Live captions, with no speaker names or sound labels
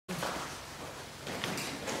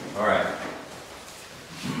All right.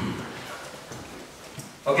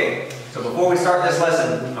 Okay, so before we start this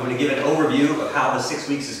lesson, I'm going to give an overview of how the 6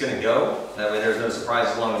 weeks is going to go. That way there's no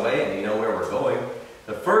surprises along the way and you know where we're going.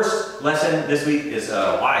 The first lesson this week is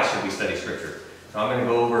why should we study Scripture? So I'm going to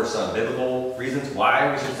go over some biblical reasons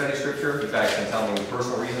why we should study Scripture. You guys can tell me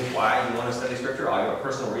personal reasons why you want to study Scripture. I'll give a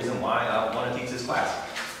personal reason why I want to teach this class.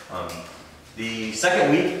 The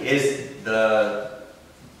second week is the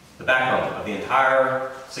backbone of the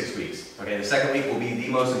entire 6 weeks. Okay, the second week will be the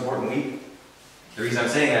most important week. The reason I'm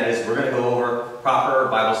saying that is we're going to go over proper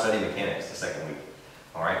Bible study mechanics the second week.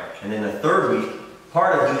 All right, and then the third week,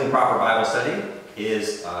 part of doing proper Bible study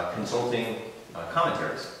is consulting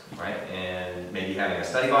commentaries, right? And maybe having a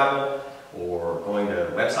study Bible or going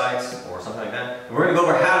to websites or something like that. And we're going to go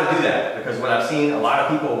over how to do that, because what I've seen a lot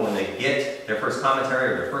of people when they get their first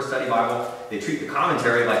commentary or their first study Bible, they treat the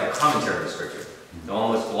commentary like a commentary to Scripture. They'll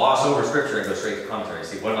almost gloss over Scripture and go straight to commentary.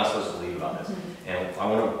 See, what am I supposed to believe about this? And I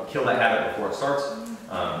want to kill that habit before it starts.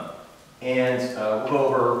 We'll go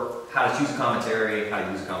over how to choose a commentary, how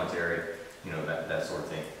to use a commentary, you know, that sort of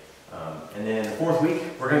thing. And then the fourth week,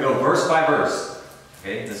 we're going to go verse by verse.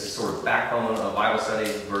 Okay, this is sort of backbone of Bible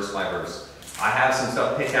study, verse by verse. I have some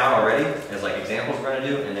stuff picked out already as like examples we're going to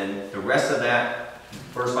do, and then the rest of that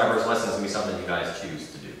verse by verse lesson is going to be something you guys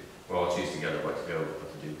choose to do. We'll all choose together what to do.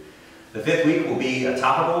 The fifth week will be a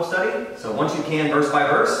topical study. So once you can verse by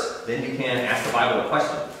verse, then you can ask the Bible a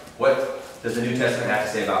question. What does the New Testament have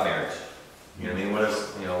to say about marriage? You know what I mean? What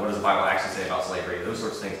does the Bible actually say about slavery? Those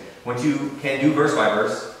sorts of things. Once you can do verse by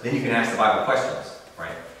verse, then you can ask the Bible questions,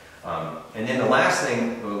 right? And then the last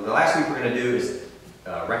week we're going to do is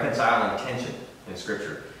reconciling tension in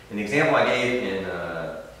Scripture. And the example I gave in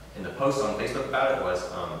the post on Facebook about it was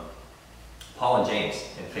Paul and James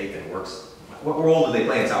in Faith and Works. What role do they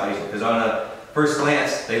play in salvation? Because on a first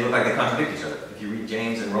glance, they look like they contradict each other. If you read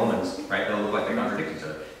James and Romans, right, they'll look like they contradict each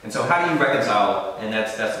other. And so how do you reconcile? And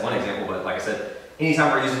that's one example, but like I said,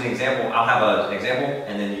 anytime we're using an example, I'll have an example,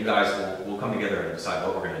 and then you guys will come together and decide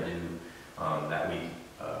what we're going to do that week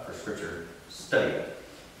for Scripture study.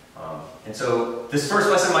 And so this first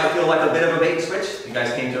lesson might feel like a bit of a bait and switch. You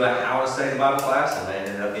guys came to a how to study the Bible class, and then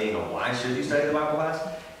ended up being a why should you study the Bible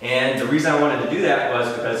class. And the reason I wanted to do that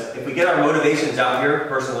was because if we get our motivations out here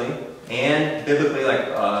personally and biblically, like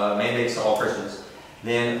mandates to all Christians,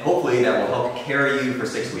 then hopefully that will help carry you for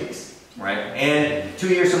 6 weeks, right? And 2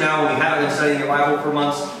 years from now, when you haven't been studying your Bible for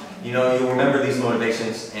months, you know, you'll remember these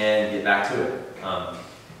motivations and get back to it.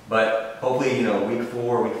 But hopefully, you know, week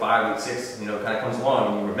 4, week 5, week 6, you know, kind of comes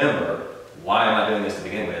along and you remember, why am I doing this to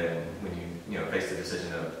begin with? And when you know, face the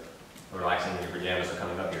decision of relaxing in your pajamas or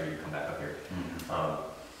coming up here, you come back up here.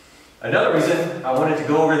 Another reason I wanted to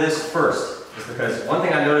go over this first is because one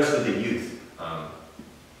thing I noticed with the youth,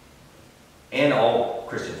 and all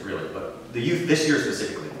Christians really, but the youth this year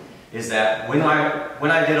specifically, is that when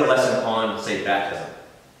I did a lesson on, say, baptism,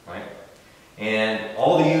 right? And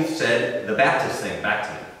all the youth said the Baptist thing back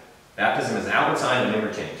to me. Baptism is an outward sign of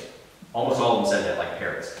inward change. Almost all of them said that like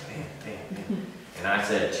parrots. Bam. And I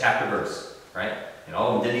said chapter verse, right? And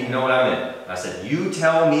all of them didn't even know what I meant. I said, you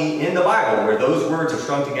tell me in the Bible where those words are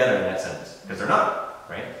strung together in that sentence. Because they're not,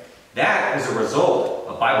 right? That is a result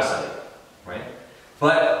of Bible study, right?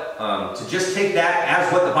 But to just take that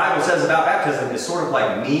as what the Bible says about baptism is sort of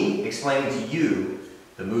like me explaining to you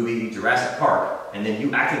the movie Jurassic Park, and then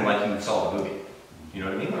you acting like you saw the movie. You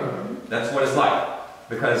know what I mean? That's what it's like.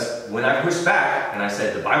 Because when I pushed back and I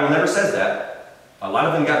said, the Bible never says that, a lot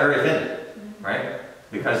of them got very offended, right?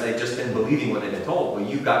 Because they've just been believing what they've been told. Well,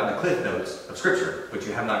 you've gotten the cliff notes of Scripture, but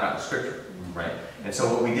you have not gotten Scripture, right? And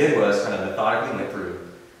so what we did was kind of methodically went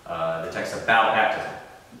through the text about baptism.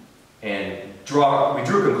 And we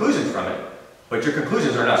drew conclusions from it, but your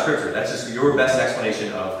conclusions are not Scripture. That's just your best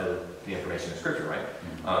explanation of the information in Scripture,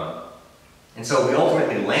 right? And so we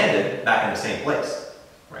ultimately landed back in the same place,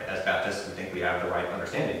 right? As Baptists, we think we have the right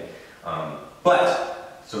understanding.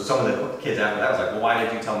 So some of the kids after that was like, well, why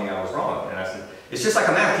did you tell me I was wrong? And I said, it's just like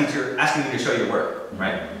a math teacher asking you to show your work,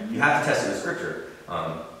 right? You have to test it with Scripture.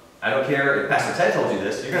 I don't care if Pastor Ted told you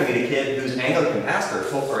this, you're going to get a kid whose Anglican pastor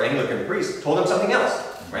or Anglican priest told him something else,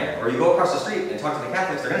 right? Or you go across the street and talk to the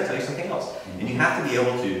Catholics, they're going to tell you something else. And you have to be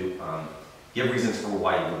able to give reasons for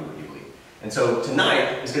why you believe what you believe. And so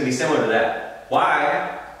tonight is going to be similar to that.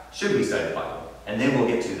 Why should we study the Bible? And then we'll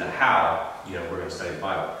get to the how, you know, we're going to study the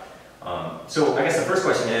Bible. So I guess the first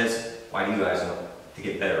question is, why do you guys want to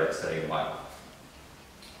get better at studying the Bible?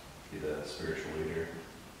 Be the spiritual leader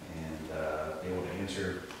and be able to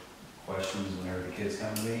answer questions whenever the kids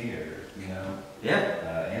come to me, or you know,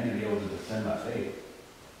 and to be able to defend my faith.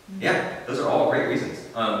 Yeah, those are all great reasons.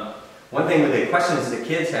 one thing with the questions that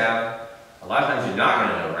kids have, a lot of times you're not going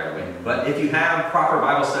to know right away. But if you have proper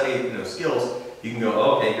Bible study, skills, you can go,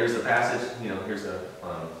 oh, okay, here's the passage, here's the,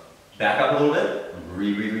 back up a little bit,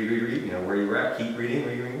 read, where you were at, keep reading,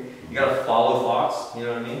 You got to follow thoughts, you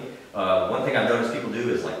know what I mean? One thing I've noticed people do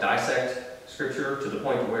is like dissect scripture to the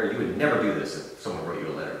point where you would never do this if someone wrote you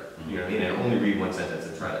a letter. You know what I mean? And only read one sentence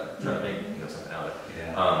and try to make something out of it.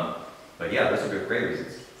 Yeah. But yeah, those are great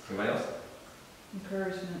reasons. Anybody else?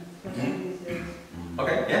 Encouragement, especially these days.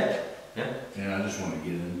 Okay, yeah. And I just want to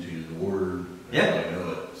get into the Word. Yeah. I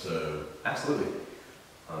know it, so. Absolutely.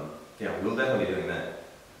 Yeah, we'll definitely be doing that.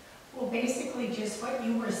 Well, basically just what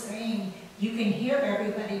you were saying, you can hear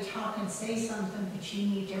everybody talk and say something, but you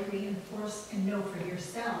need to reinforce and know for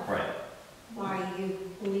yourself Right. why you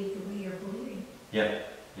believe the way you're believing. Yeah.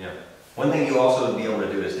 One thing you also would be able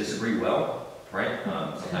to do is disagree well, right?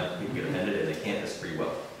 Sometimes people get offended and they can't disagree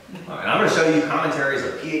well. And I'm going to show you commentaries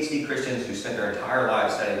of PhD Christians who spent their entire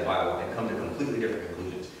lives studying the Bible and come to completely different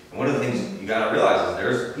conclusions. And one of the things you got to realize is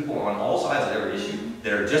there's people on all sides of every issue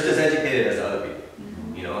that are just as educated as the other people,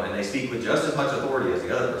 and they speak with just as much authority as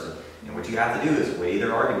the other person. And what you have to do is weigh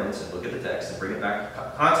their arguments and look at the text and bring it back,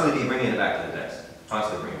 constantly be bringing it back to the text.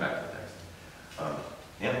 Constantly bring it back to the text.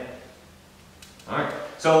 Yeah. All right.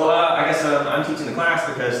 So I guess I'm teaching the class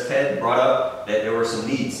because Ted brought up that there were some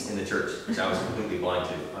needs in the church, which I was completely blind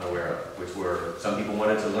to, unaware of, which were some people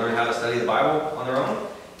wanted to learn how to study the Bible on their own,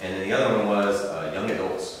 and then the other one was young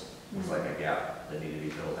adults. It was like a gap that needed to be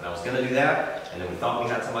filled. And I was going to do that, and then we thought we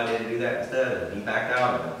had somebody to do that instead, and he backed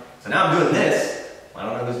out. And so now I'm doing this. I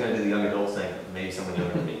don't know who's going to do the young adults thing. Maybe someone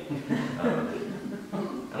younger than me. I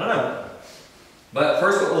don't know. But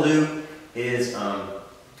first what we'll do is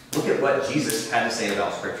look at what Jesus had to say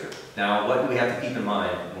about Scripture. Now, what do we have to keep in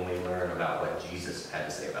mind when we learn about what Jesus had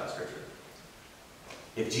to say about Scripture?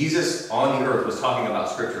 If Jesus on the earth was talking about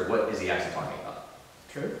Scripture, what is he actually talking about?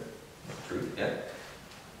 Truth. Truth, yeah.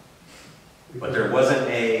 But there wasn't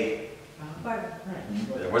a Bible,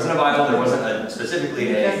 there wasn't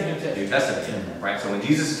specifically a New Testament yet, right? So when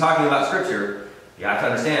Jesus is talking about Scripture, you have to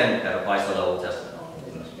understand that applies to the Old Testament,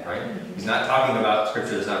 right? He's not talking about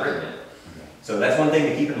Scripture that's not written yet. So that's one thing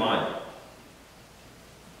to keep in mind.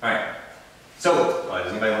 All right. So,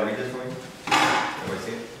 does anybody want to read this for me?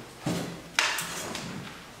 Everybody see it?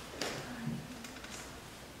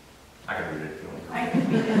 I can read it if you want. I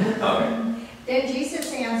can read it. Okay. Then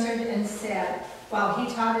Jesus answered and said, while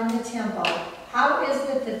he taught in the temple, how is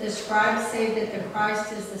it that the scribes say that the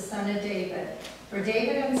Christ is the son of David? For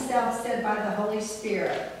David himself said by the Holy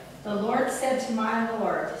Spirit, the Lord said to my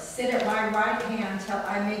Lord, sit at my right hand till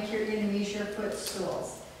I make your enemies your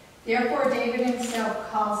footstools. Therefore David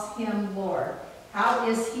himself calls him Lord. How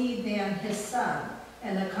is he then his son?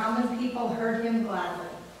 And the common people heard him gladly.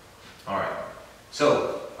 All right.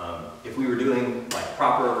 So, if we were doing like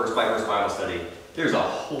proper verse-by-verse Bible study, there's a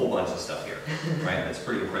whole bunch of stuff here, right? That's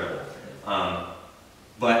pretty incredible.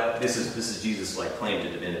 But this is Jesus' like claim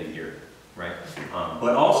to divinity here, right?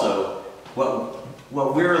 But also,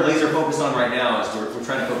 what we're laser focused on right now is we're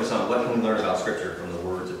trying to focus on what can we learn about Scripture from the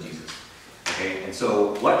words of Jesus. Okay, and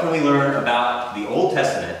so what can we learn about the Old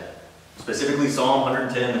Testament, specifically Psalm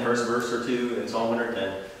 110, the first verse or two in Psalm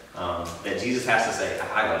 110, that Jesus has to say? I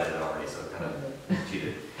highlighted it already, so it kind of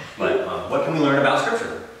cheated. But what can we learn about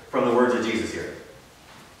Scripture from the words of Jesus here?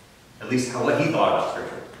 At least what he thought about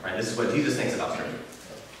Scripture. Right? This is what Jesus thinks about Scripture.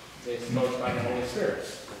 It's spoke by the Holy Spirit.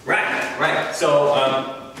 Right.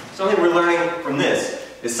 So something we're learning from this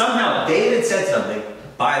is somehow David said something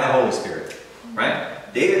by the Holy Spirit. Right?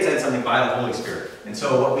 David said something by the Holy Spirit. And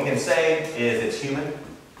so what we can say is it's human.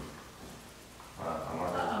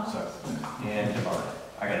 And divine.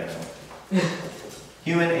 I got it down.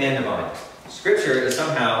 Human and divine. Scripture is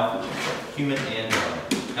somehow human and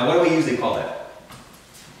divine. Now, what do we usually call that?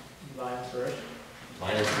 Divine inspiration.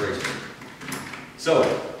 Divine inspiration.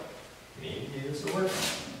 So, we need to use the word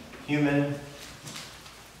human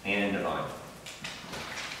and divine.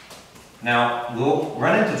 Now, we'll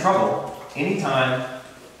run into trouble anytime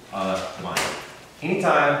divine.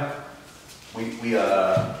 Anytime we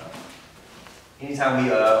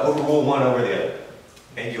overrule one over the other.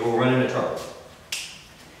 Okay, you will run into trouble.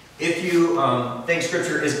 If you think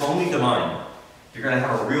Scripture is only divine, you're going to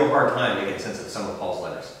have a real hard time making sense of some of Paul's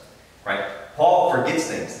letters. Right? Paul forgets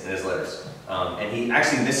things in his letters. And he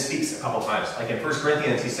actually misspeaks a couple times. Like in 1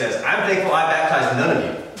 Corinthians, he says, I'm thankful I baptized none of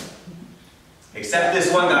you. Except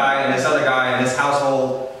this one guy and this other guy and this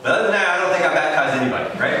household. But other than that, I don't think I baptized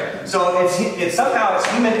anybody. Right? So it's somehow it's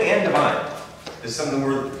human and divine. This is something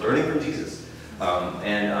we're learning from Jesus.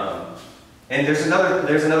 And there's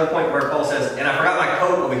another point where Paul says, and I forgot my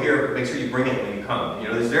coat over here, but make sure you bring it when you come. You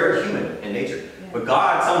know, it's very human in nature. But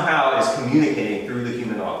God somehow is communicating through the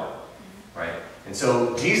human author, right? And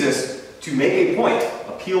so Jesus, to make a point,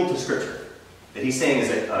 appealed to Scripture, that he's saying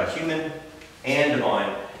is human and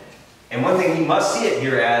divine. And one thing he must see it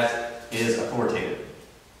here as is authoritative,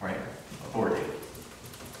 right? Authoritative.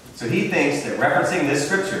 So he thinks that referencing this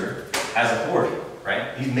Scripture has authority,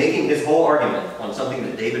 right? He's making his whole argument on something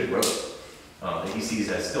that David wrote, that he sees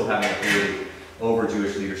as still having authority over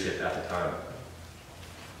Jewish leadership at the time.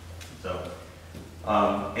 So,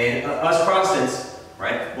 and us Protestants,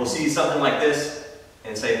 right, will see something like this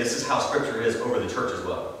and say this is how Scripture is over the church as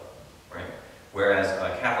well, right? Whereas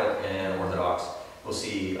Catholic and Orthodox will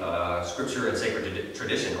see Scripture and sacred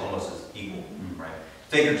tradition almost as equal, right?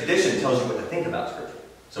 Sacred tradition tells you what to think about Scripture.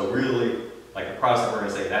 So really, like the Protestant, we're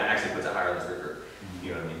going to say that actually puts it higher than Scripture.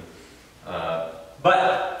 You know what I mean?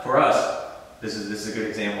 But for us, this is a good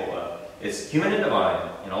example of it's human and divine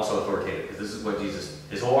and also authoritative, because this is what Jesus,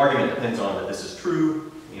 his whole argument depends on that this is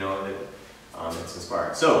true, you know, that it's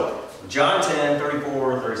inspired. So, John 10,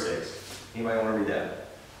 34, 36. Anybody want to read that?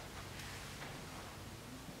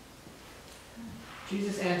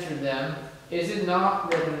 Jesus answered them, "Is it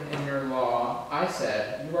not written in your law, I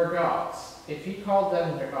said, you are gods? If he called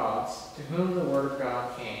them gods, to whom the word of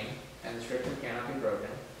God came, and the Scripture cannot be broken,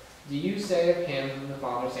 do you say of him whom the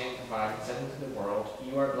Father sanctified and sent into the world,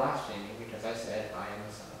 you are blaspheming because I said, I am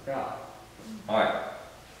the Son of God?" Alright.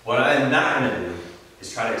 What I'm not going to do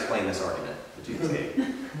is try to explain this argument that Jesus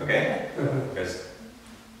gave. Okay? Because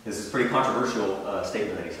this is a pretty controversial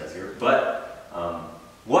statement that he says here. But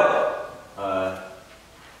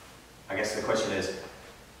I guess the question is,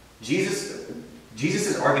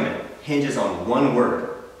 Jesus' argument hinges on one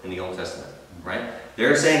word in the Old Testament, right?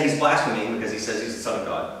 They're saying he's blaspheming because he says he's the Son of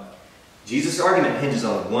God. Jesus' argument hinges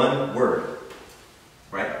on one word,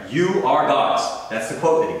 right? You are gods. That's the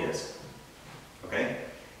quote that he gives. Okay?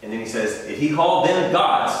 And then he says, if he called them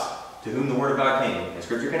gods, to whom the word of God came, and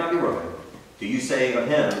Scripture cannot be broken, do you say of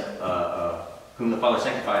him, whom the Father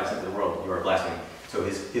sanctified and sent to the world, you are blaspheming? So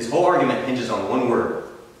his whole argument hinges on one word,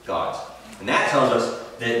 gods. And that tells us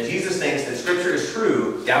that Jesus thinks that Scripture is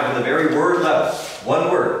true down to the very word level. One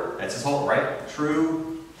word. That's his whole, right?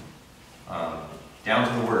 True, down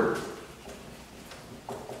to the word.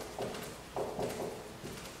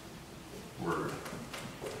 Word.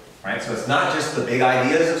 Right? So it's not just the big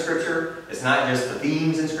ideas of Scripture. It's not just the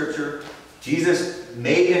themes in Scripture. Jesus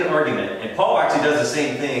made an argument, and Paul actually does the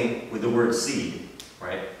same thing with the word seed.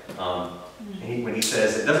 Right? When he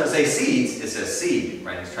says, it doesn't say seeds, it says seed.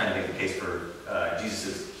 Right? He's trying to make the case for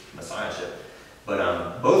Jesus' messiahship.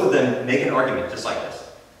 But both of them make an argument just like this.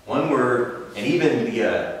 One word, and even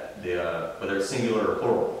the whether it's singular or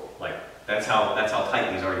plural, like that's how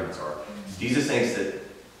tight these arguments are. Jesus thinks that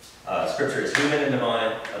Scripture is human and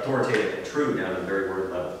divine, authoritative and true down to the very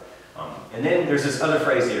word level. And then there's this other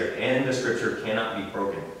phrase here, and the Scripture cannot be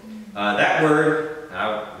broken. That word,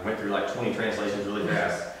 I went through like 20 translations really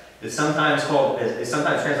fast. It's sometimes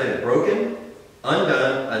translated broken,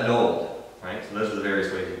 undone, annulled. Right? So those are the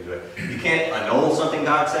various ways you can do it. You can't annul something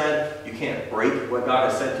God said. You can't break what God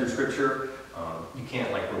has said through Scripture. You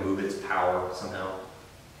can't like remove its power somehow.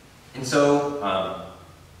 And so,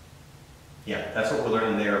 yeah, that's what we're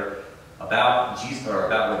learning there about Jesus, or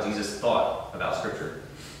about what Jesus thought about Scripture.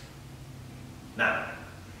 Now,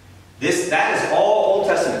 that is all Old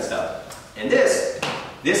Testament stuff, and this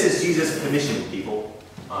is Jesus' commission to people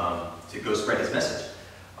to go spread his message.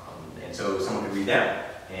 And so someone could read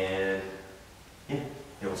that, and yeah,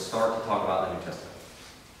 it will start to talk about the New Testament.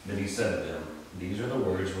 Then he said to them, "These are the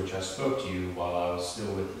words which I spoke to you while I was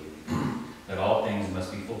still with you, that all things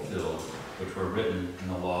must be fulfilled, which were written in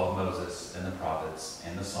the law of Moses and the prophets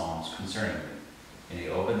and the Psalms concerning me. And he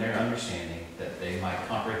opened their understanding that they might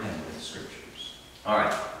comprehend the Scriptures." All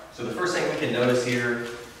right. So the first thing we can notice here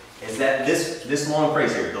is that this long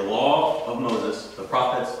phrase here, the law of Moses, the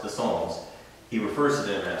prophets, the Psalms, he refers to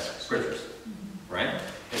them as Scriptures, right?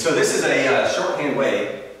 And so this is a shorthand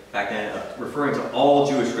way back then of referring to all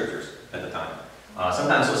Jewish Scriptures at the time.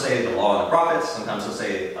 Sometimes he'll say the law and the prophets, sometimes he'll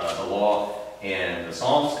say the law and the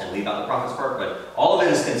Psalms and leave out the prophets part, but all of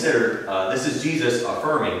it is considered, this is Jesus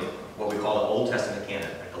affirming what we call the Old Testament canon,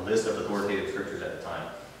 like the list of authoritative Scriptures at the time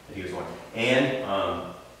that he was going.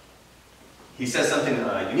 And he says something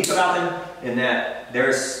unique about them in that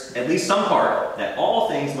there's at least some part that all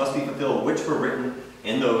things must be fulfilled which were written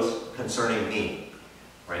in those concerning me.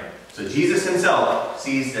 Right? So Jesus himself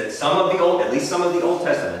sees that at least some of the Old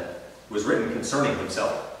Testament was written concerning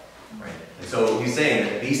himself. Right? And so he's saying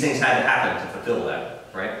that these things had to happen to fulfill that.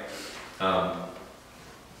 Right?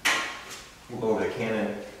 We'll go over the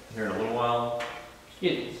canon here in a little while.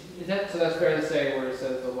 Is that, so that's fair to say where it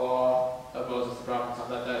says the law of Moses, the prophets,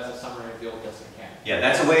 and all that, that's a summary of the Old Testament canon? Yeah,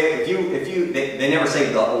 that's a way, they never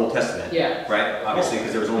say the Old Testament, Yeah. right? Obviously,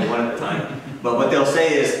 because there was only one at the time. But what they'll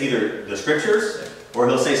say is either the scriptures, or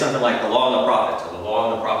he'll say something like the law and the prophets, or the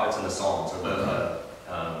law and the prophets and the Psalms, or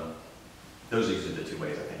those are usually the two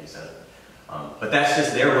ways I think he said it. But that's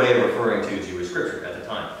just their way of referring to Jewish scripture at the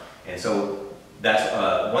time. And so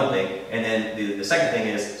that's one thing. And then the second thing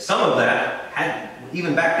is, some of that had,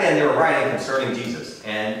 even back then, they were writing concerning Jesus.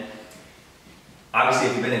 And obviously,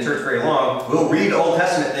 if you've been in church very long, we'll read Old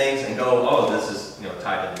Testament things and go, oh, this is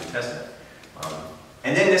tied to the New Testament.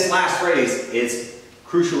 And then this last phrase is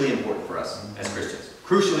crucially important for us as Christians.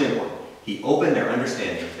 Crucially important. He opened their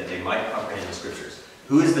understanding that they might comprehend the scriptures.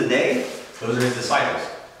 Who is the they? Those are his disciples,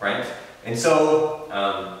 right? And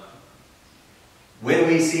so, when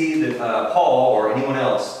we see that Paul or anyone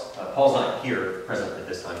else, Paul's not here present at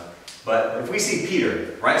this time, but if we see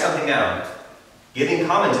Peter write something down, giving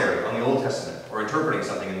commentary on the Old Testament or interpreting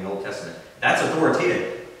something in the Old Testament, that's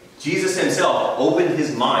authoritative. Jesus himself opened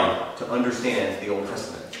his mind to understand the Old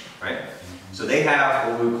Testament, right? So they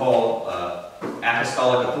have what we would call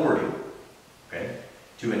apostolic authority, okay,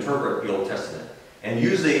 to interpret the Old Testament. And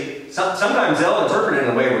usually, sometimes they'll interpret it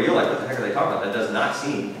in a way where you're like, what the heck are they talking about? That does not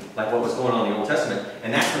seem like what was going on in the Old Testament.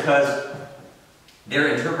 And that's because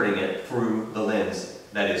they're interpreting it through the lens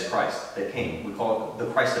that is Christ, that came. We call it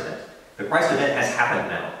the Christ event. The Christ event has happened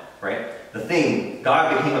now, right? The thing,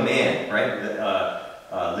 God became a man,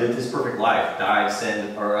 right? Lived his perfect life, died,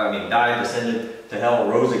 descended to hell,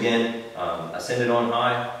 rose again, ascended on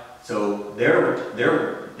high. So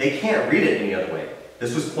they can't read it any other way.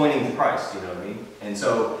 This was pointing to Christ, you know what I mean? And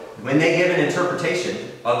so when they give an interpretation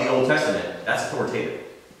of the Old Testament, that's authoritative,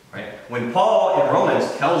 right? When Paul in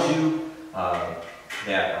Romans tells you that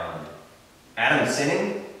Adam's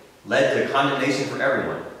sinning led to condemnation for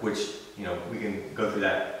everyone, which, we can go through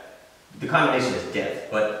that. The condemnation is death.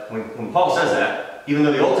 But when Paul says that, even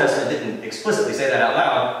though the Old Testament didn't explicitly say that out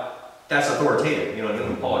loud, that's authoritative, you know what I mean,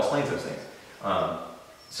 when Paul explains those things.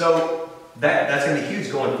 So that's going to be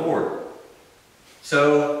huge going forward.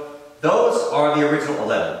 So those are the original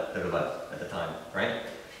 11 that are left at the time, right?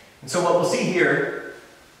 And so what we'll see here,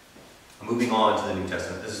 moving on to the New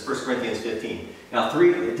Testament, this is 1 Corinthians 15. Now,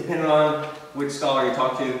 depending on which scholar you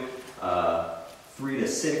talk to, 3 to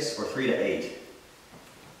 6 or 3 to 8.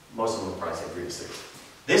 Most of them will probably say 3 to 6.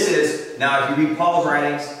 This is, now if you read Paul's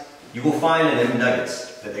writings, you will find in them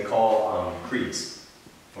nuggets that they call creeds,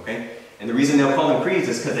 okay? And the reason they'll call them creeds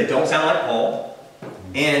is because they don't sound like Paul,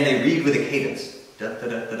 and they read with a cadence. Da, da,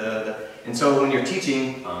 da, da, da, da. And so when you're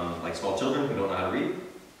teaching, like small children who don't know how to read,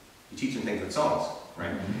 you teach them things with songs,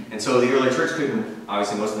 right? And so the early church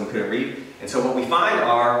obviously most of them couldn't read. And so what we find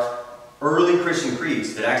are early Christian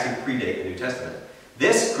creeds that actually predate the New Testament.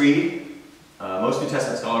 This creed, most New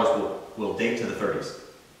Testament scholars will date to the 30s,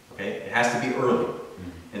 okay? It has to be early.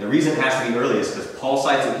 And the reason it has to be early is because Paul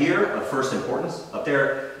cites it here of first importance. Up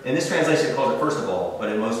there, in this translation it calls it first of all, but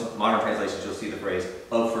in most modern translations you'll see the phrase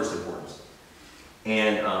of first importance.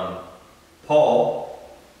 And Paul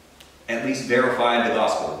at least verified the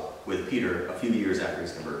gospel with Peter a few years after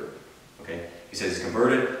he's converted. Okay? He says he's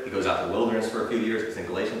converted, he goes out to the wilderness for a few years, it's in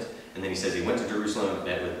Galatians, and then he says he went to Jerusalem and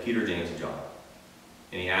met with Peter, James, and John.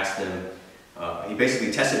 And he asked them, he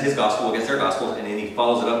basically tested his gospel against their gospels, and then he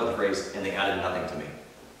follows it up with the phrase, and they added nothing to me.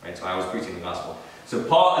 Right? So I was preaching the gospel. So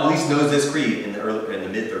Paul at least knows this creed in the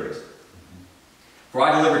mid-30s. For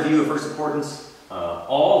I delivered to you of first importance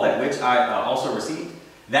all that which I also received.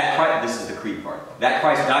 That Christ, this is the creed part, that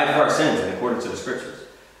Christ died for our sins in accordance to the Scriptures.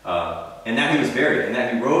 And that he was buried, and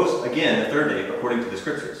that he rose again the third day according to the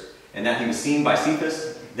Scriptures. And that he was seen by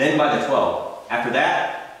Cephas, then by the 12. After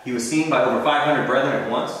that, he was seen by over 500 brethren at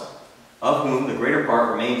once, of whom the greater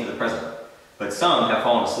part remain to the present. But some have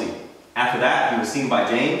fallen asleep. After that, he was seen by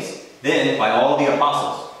James, then by all the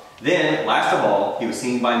apostles. Then, last of all, he was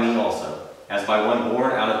seen by me also, as by one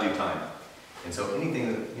born out of due time. And so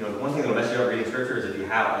anything, the one thing that will mess you up reading Scripture is if you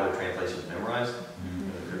have other translations memorized,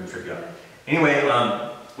 it'll trip you up. Anyway,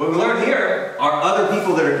 what we learn here are other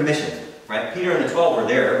people that are commissioned, right? Peter and the 12 were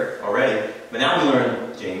there already, but now we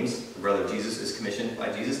learn James, the brother of Jesus, is commissioned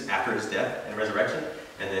by Jesus after his death and resurrection,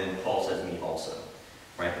 and then Paul says me also,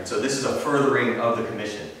 right? And so this is a furthering of the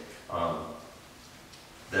commission.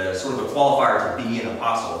 The sort of a qualifier to be an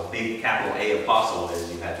apostle, big capital A apostle,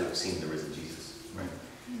 is you had to have seen the risen Jesus.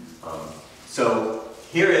 Right. So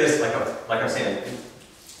here is, like I'm saying,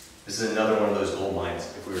 this is another one of those gold mines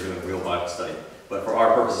if we were doing a real Bible study. But for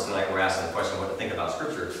our purposes tonight, we're asking the question what to think about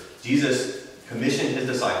Scripture. Jesus commissioned his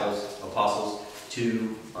disciples, apostles,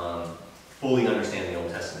 to fully understand the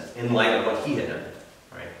Old Testament in light of what he had done,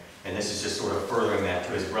 right? And this is just sort of furthering that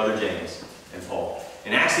to his brother James and Paul.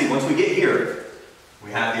 And actually, once we get here, we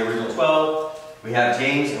have the original 12, we have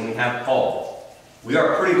James, and we have Paul. We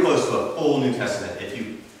are pretty close to a full New Testament if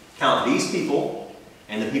you count these people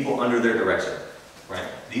and the people under their direction, right?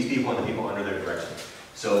 These people and the people under their direction.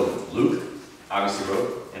 So Luke obviously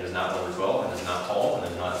wrote and is not one of the 12, and is not Paul,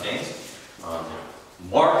 and is not James.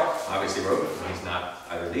 Mark obviously wrote, and he's not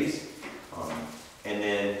either of these. And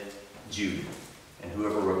then Jude, and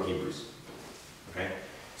whoever wrote Hebrews. Okay?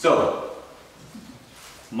 So,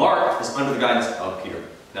 Mark is under the guidance of Peter.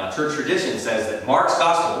 Now, church tradition says that Mark's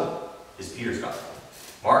gospel is Peter's gospel.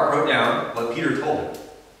 Mark wrote down what Peter told him,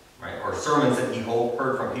 right? Or sermons that he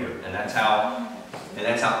heard from Peter. And that's how,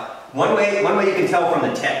 one way you can tell from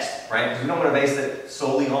the text, right? Because we don't want to base it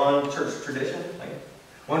solely on church tradition.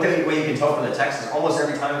 One way you can tell from the text is almost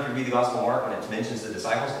every time if you read the Gospel of Mark, when it mentions the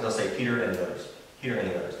disciples, they'll say Peter and the others. Peter and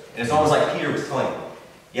the others. And it's almost like Peter was telling them,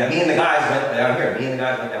 yeah, me and the guys went down here. Me and the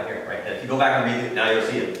guys went down here, right? And if you go back and read it, now you'll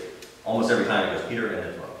see it almost every time it goes Peter and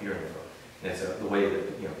the 12, Peter and the 12. And it's the way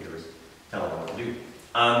that Peter was telling them what to do.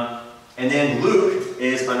 And then Luke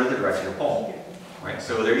is under the direction of Paul, right?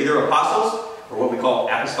 So they're either apostles or what we call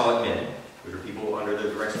apostolic men, which are people under the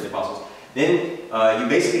direction of the apostles. Then you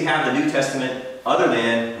basically have the New Testament other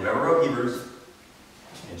than whoever wrote Hebrews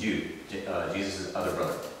and Jude, Jesus' other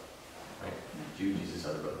brother. Right? Jude, Jesus'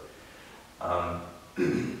 other brother.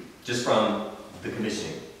 Just from the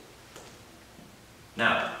commissioning.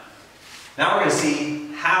 Now we're going to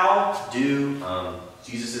see how do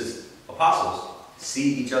Jesus' apostles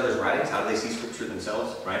see each other's writings? How do they see Scripture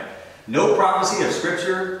themselves? Right? No prophecy of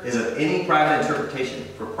Scripture is of any private interpretation,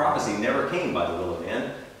 for prophecy never came by the will of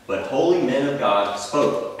man, but holy men of God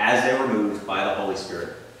spoke as they were moved by the Holy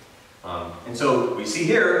Spirit. And so what we see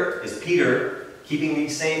here is Peter keeping the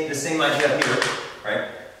same idea of Peter, right?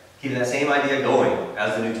 Keeping that same idea going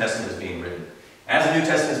as the New Testament is being written. As the New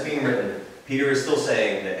Testament is being written, Peter is still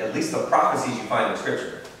saying that at least the prophecies you find in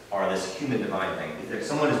Scripture are this human divine thing. If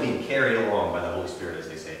someone is being carried along by the Holy Spirit, as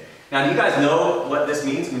they say. Now, do you guys know what this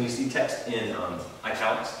means when you see text in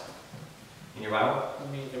italics in your Bible? It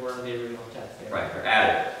means they were in the original text. Right, they're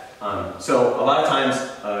added. So a lot of times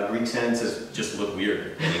Greek sentences just look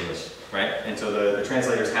weird in English, right? And so the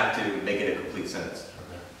translators have to make it a complete sentence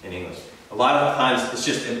in English. A lot of times it's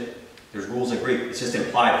just, there's rules in Greek, it's just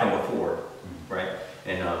implied from before, right?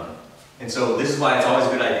 And so this is why it's always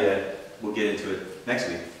a good idea, we'll get into it next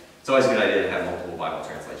week, it's always a good idea to have multiple Bible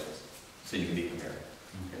translations so you can be comparing.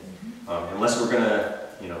 Okay? Unless we're going to,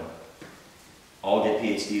 all get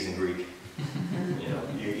PhDs in Greek,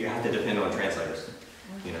 you have to depend on translators.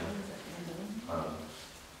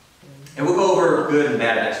 And we'll go over good and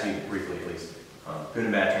bad next week briefly, at least. Good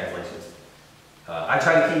and bad translations. I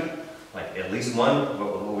try to keep at least one,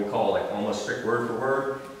 what we call almost strict word for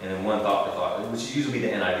word, and then one thought for thought, which is usually the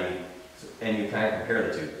NIV. And you kind of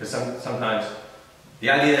compare the two, because sometimes the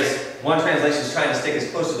idea is one translation is trying to stick as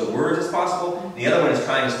close to the words as possible, the other one is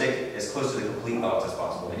trying to stick as close to the complete thoughts as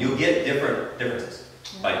possible. And you'll get differences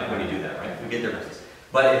when you do that, right? You get differences.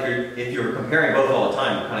 But if you're comparing both all the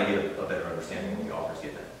time, you kind of get a better understanding when the authors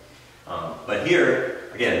get that. But here,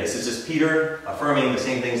 again, this is just Peter affirming the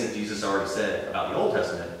same things that Jesus already said about the Old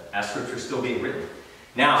Testament as Scripture is still being written.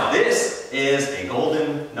 Now, this is a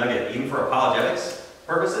golden nugget, even for apologetics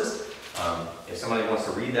purposes. If somebody wants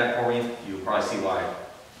to read that for me, you'll probably see why.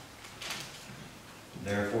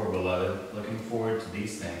 Therefore, beloved, looking forward to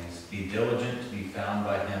these things, be diligent to be found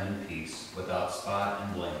by him in peace, without spot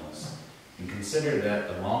and blameless. And consider that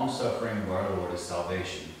the long-suffering of our Lord is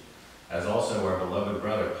salvation, as also our beloved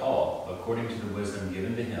brother Paul, according to the wisdom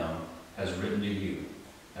given to him, has written to you,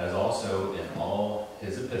 as also in all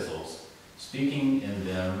his epistles, speaking in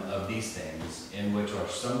them of these things, in which are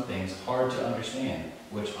some things hard to understand,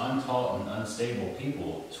 which untaught and unstable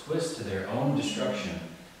people twist to their own destruction,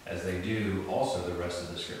 as they do also the rest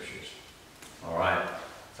of the Scriptures. All right,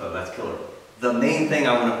 so that's killer. The main thing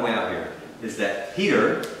I want to point out here is that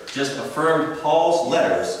Peter just affirmed Paul's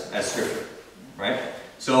letters as Scripture, right?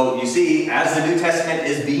 So you see, as the New Testament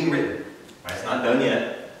is being written, right, it's not done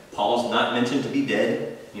yet. Paul's not mentioned to be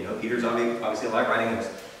dead. Peter's obviously alive writing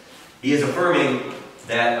this. He is affirming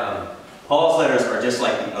that Paul's letters are just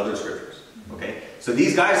like the other Scriptures, okay? So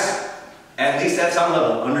these guys, at least at some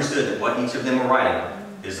level, understood that what each of them were writing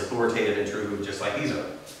is authoritative and true, just like these are.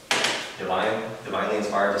 Divinely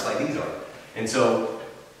inspired, just like these are. And so,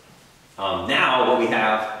 now what we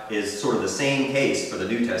have is sort of the same case for the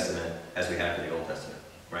New Testament as we have for the Old Testament,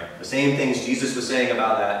 right? The same things Jesus was saying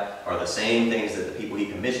about that are the same things that the people he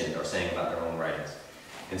commissioned are saying about their own writings.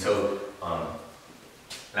 And so,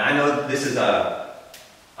 And I know this is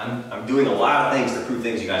I'm doing a lot of things to prove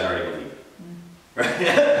things you guys already believe.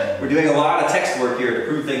 Right? We're doing a lot of text work here to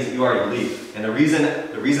prove things that you already believe. And the reason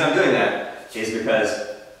I'm doing that is because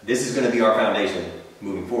this is going to be our foundation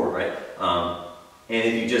moving forward, right? And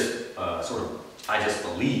if you just I just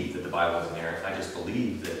believe that the Bible is inerrant, I just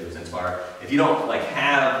believe that it was inspired. If you don't like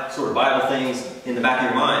have sort of Bible things in the back of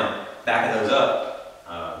your mind, backing those up,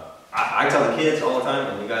 I tell the kids all the time,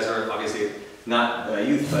 and you guys are obviously not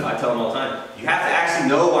youth, but I tell them all the time, you have to actually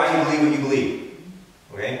know why you believe what you believe,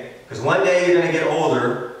 okay? Because one day you're going to get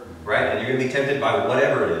older, right, and you're going to be tempted by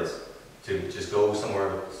whatever it is to just go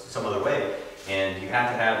somewhere, some other way, and you have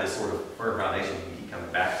to have this sort of firm foundation you can keep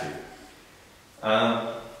coming back to.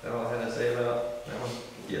 Is that all I had to say about that one?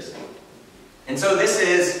 Yes. And so this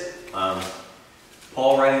is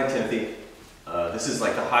Paul writing to Timothy. This is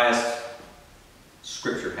like the highest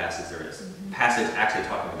scripture passage there is. Passage actually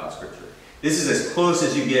talking about scripture. This is as close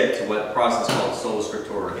as you get to what Protestants call sola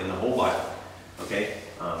scriptura in the whole Bible. Okay?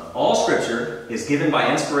 All scripture is given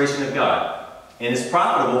by inspiration of God and is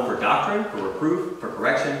profitable for doctrine, for reproof, for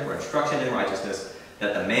correction, for instruction in righteousness,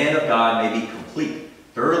 that the man of God may be complete,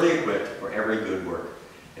 thoroughly equipped for every good work.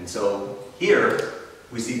 And so here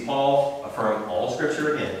we see Paul affirm all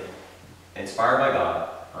scripture again, inspired by God,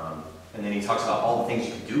 and then he talks about all the things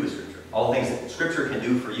you can do with scripture, all the things that scripture can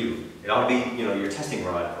do for you. It ought to be, your testing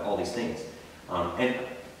rod for all these things. And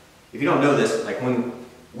if you don't know this, like when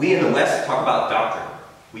we in the West talk about doctrine,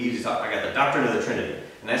 we usually talk, I got the doctrine of the Trinity,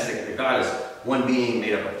 and that's that God is one being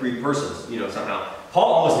made up of three persons, somehow. Paul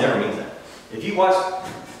almost never means that. If you watch,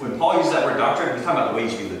 when Paul uses that word doctrine, he's talking about the way you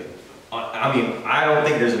should be living. I mean, I don't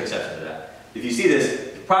think there's an exception to that. If you see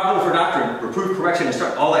this, profitable for doctrine, reproof, correction,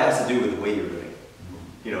 instruct, all that has to do with the way you're living.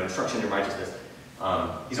 Instruction in righteousness.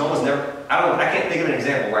 He's almost never, I can't think of an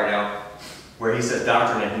example right now where he says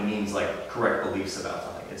doctrine and he means like correct beliefs about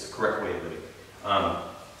something. It's a correct way of living.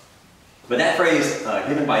 But that phrase,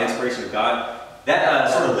 given by inspiration of God, that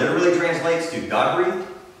sort of literally translates to God-breathed.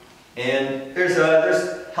 And there's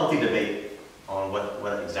healthy debate on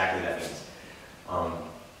what exactly that means.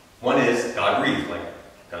 One is God-breathed, like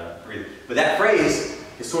God breathed. But that phrase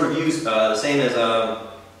is sort of used the same as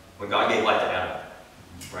when God gave life to Adam.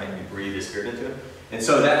 Right? He breathed his spirit into him. And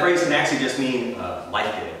so that phrase can actually just mean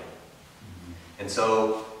life-giving. And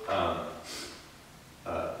so,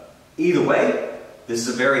 either way, this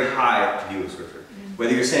is a very high view of Scripture.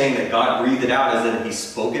 Whether you're saying that God breathed it out as in he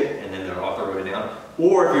spoke it and then the author wrote it down,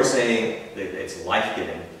 or if you're saying that it's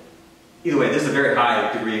life-giving. Either way, this is a very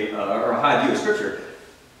high degree, or a high view of Scripture.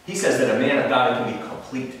 He says that a man of God can be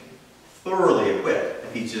complete, thoroughly equipped,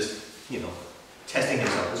 if he's just, testing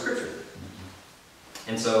himself with Scripture.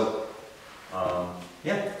 And so,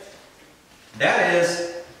 yeah, that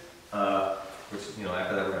is, which,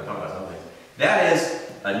 after that we're going to talk about something. That is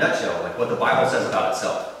a nutshell, like what the Bible says about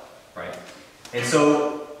itself, right? And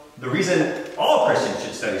so, the reason all Christians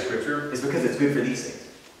should study Scripture is because it's good for these things.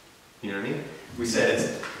 You know what I mean? We said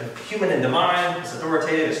it's human and divine, it's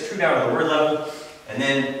authoritative, it's true down to the word level, and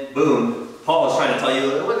then, boom, Paul is trying to tell you,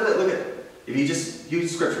 look at, if you just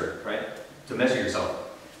use Scripture, right, to measure yourself.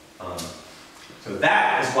 So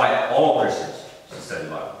that is why all Christians should study the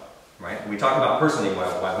Bible, right? We talk about personally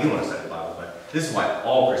why we want to study the Bible, but this is why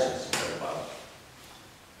all Christians should study the Bible.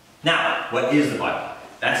 Now, what is the Bible?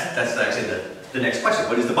 That's actually the next question.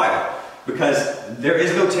 What is the Bible? Because there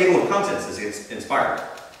is no table of contents as it's inspired.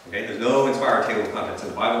 Okay, there's no inspired table of contents in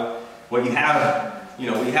the Bible. What you have,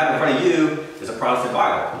 what you have in front of you is a Protestant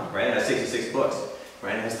Bible, right? It has 66 books,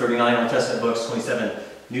 right? It has 39 Old Testament books, 27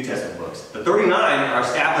 New Testament books. The 39 are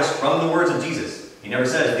established from the words of Jesus. He never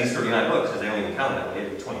says these 39 books, because they don't even count that way. They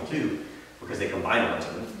do 22, because they combine a bunch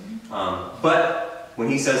of them. But when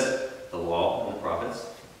he says the law and the prophets,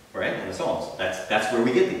 right, and the Psalms, that's where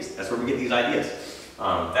we get these. That's where we get these ideas.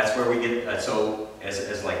 That's where we get, so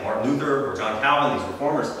as like Martin Luther or John Calvin, these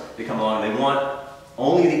reformers, they come along and they want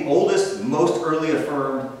only the oldest, most early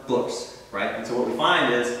affirmed books, right? And so what we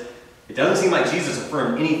find is, it doesn't seem like Jesus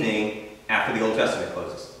affirmed anything after the Old Testament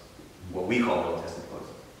closes, what we call the Old Testament closes.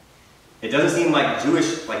 It doesn't seem like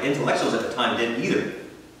Jewish intellectuals at the time did either.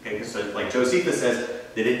 Okay, because like Josephus says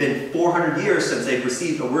that it had been 400 years since they'd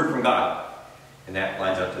received a word from God. And that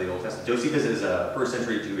lines up to the Old Testament. Josephus is a first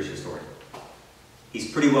century Jewish historian. He's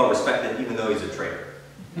pretty well respected, even though he's a traitor.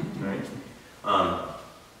 Right?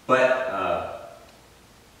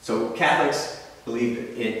 So Catholics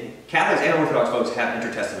believe Catholics and Orthodox folks have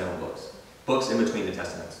intertestamental books. Books in between the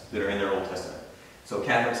Testaments that are in their Old Testament. So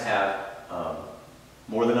Catholics have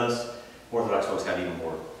more than us. Orthodox folks have even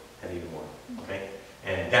more. Okay?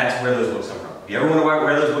 And that's where those books come from. If you ever wonder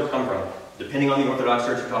where those books come from, depending on the Orthodox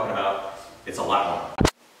Church you're talking about, it's a lot more.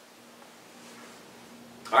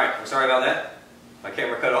 All right, I'm sorry about that. My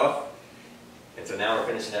camera cut off, and so now we're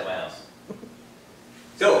finishing at my house.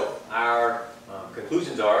 So, our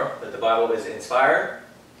conclusions are that the Bible is inspired,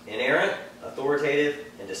 inerrant, authoritative,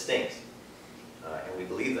 and distinct. And we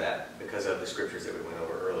believe that because of the scriptures that we went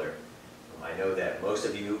over earlier. I know that most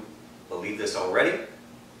of you believe this already,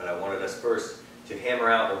 but I wanted us first to hammer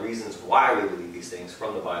out the reasons why we believe these things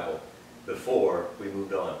from the Bible before we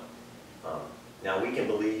moved on. Now we can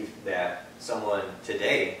believe that someone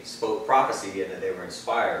today spoke prophecy and that they were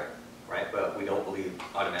inspired, right? But we don't believe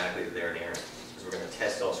automatically that they're inerrant, because we're going to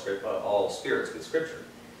test all spirits with Scripture.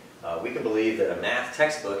 We can believe that a math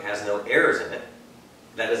textbook has no errors in it.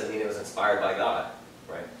 That doesn't mean it was inspired by God,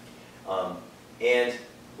 right? And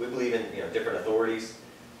we believe in different authorities.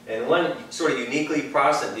 And one sort of uniquely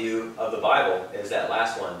Protestant view of the Bible is that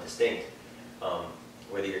last one, distinct.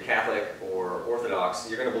 Whether you're Catholic or Orthodox,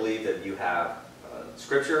 you're going to believe that you have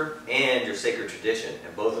Scripture and your sacred tradition,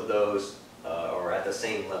 and both of those are at the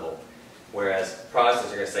same level. Whereas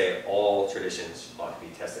Protestants are going to say all traditions ought to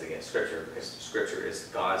be tested against Scripture, because Scripture is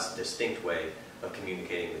God's distinct way of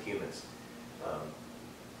communicating with humans.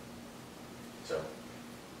 So,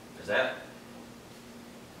 there's that.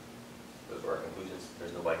 Those were our conclusions.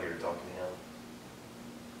 There's nobody here to talk to me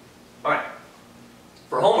now. Alright.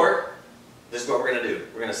 For homework, this is what we're going to do.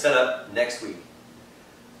 We're going to set up next week.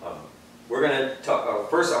 We're going to talk,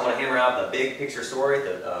 first I'm going to hammer out the big picture story.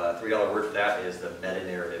 The $3 word for that is the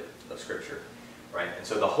meta-narrative of Scripture. Right? And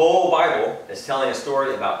so the whole Bible is telling a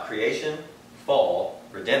story about creation, fall,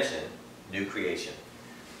 redemption, new creation.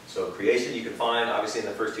 So creation you can find obviously in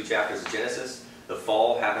the first 2 chapters of Genesis. The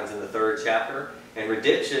fall happens in the 3rd chapter. And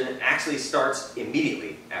redemption actually starts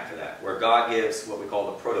immediately after that, where God gives what we call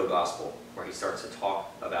the proto-gospel, where he starts to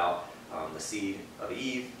talk about the seed of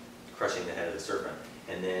Eve crushing the head of the serpent.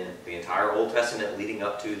 And then the entire Old Testament leading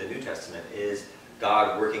up to the New Testament is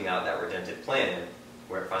God working out that redemptive plan,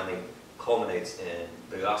 where it finally culminates in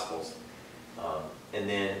the Gospels. And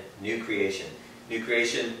then new creation. New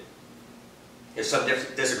creation, there's some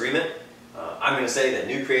disagreement. I'm going to say that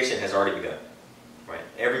new creation has already begun. Right?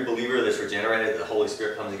 Every believer that's regenerated, the Holy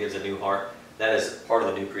Spirit comes and gives a new heart. That is part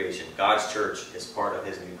of the new creation. God's church is part of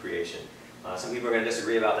his new creation. Some people are going to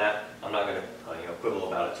disagree about that. I'm not going to quibble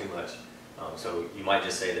about it too much. So you might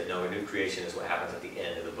just say that no, a new creation is what happens at the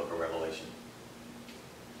end of the book of Revelation.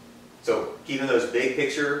 So keeping those big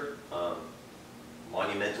picture,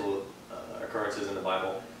 monumental occurrences in the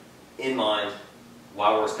Bible in mind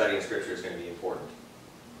while we're studying Scripture is going to be important.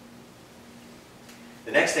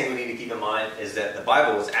 The next thing we need to keep in mind is that the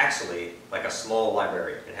Bible is actually like a small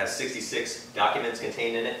library. It has 66 documents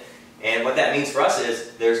contained in it. And what that means for us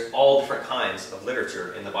is there's all different kinds of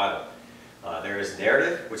literature in the Bible. There is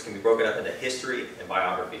narrative, which can be broken up into history and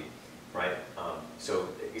biography. Right? So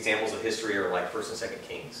examples of history are like 1st and 2nd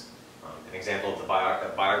Kings. An example of the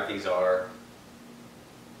biographies are...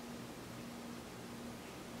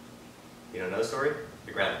 You don't know the story?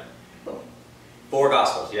 The ground. 4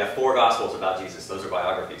 Gospels. You have 4 Gospels about Jesus. Those are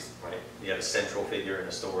biographies, right? You have a central figure in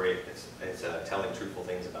a story. It's telling truthful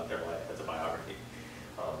things about their life. That's a biography.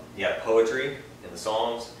 You have poetry in the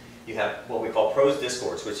Psalms. You have what we call prose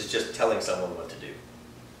discourse, which is just telling someone what to do.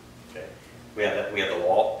 Okay. We have the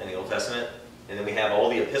law in the Old Testament, and then we have all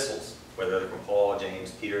the epistles, whether they're from Paul,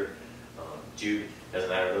 James, Peter, Jude. Doesn't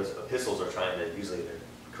matter. Those epistles are trying to usually they're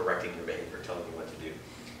correcting your behavior, telling you what to do.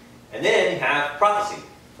 And then you have prophecy.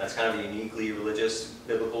 That's kind of a uniquely religious,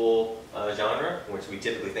 biblical genre, which we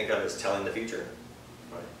typically think of as telling the future.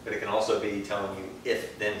 Right? But it can also be telling you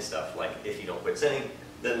if-then stuff, like if you don't quit sinning,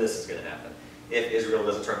 then this is going to happen. If Israel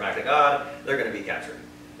doesn't turn back to God, they're going to be captured.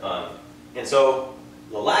 And so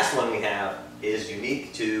the last one we have is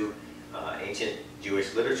unique to ancient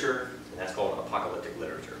Jewish literature, and that's called apocalyptic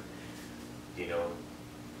literature. Do you know?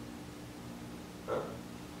 No?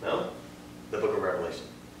 No? The book of Revelation.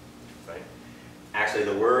 Right? Actually,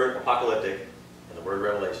 the word apocalyptic and the word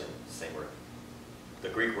revelation is the same word. The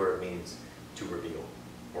Greek word means to reveal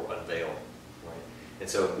or unveil. Right? And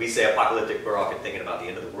so we say apocalyptic, we're often thinking about the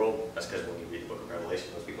end of the world. That's because when you read the book of Revelation,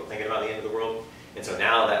 most people are thinking about the end of the world. And so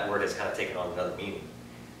now that word has kind of taken on another meaning.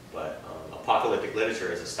 But apocalyptic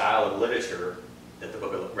literature is a style of literature that the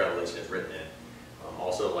book of Revelation is written in.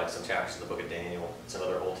 Also, like some chapters of the book of Daniel, some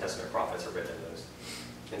other Old Testament prophets are written in those.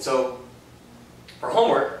 And so, for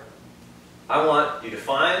homework, I want you to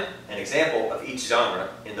find an example of each genre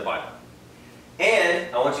in the Bible.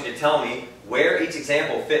 And I want you to tell me where each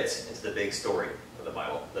example fits into the big story of the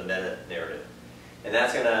Bible, the meta-narrative. And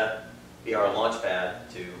that's going to be our launch pad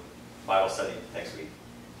to Bible study next week,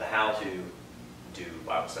 the how to do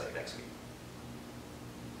Bible study next week.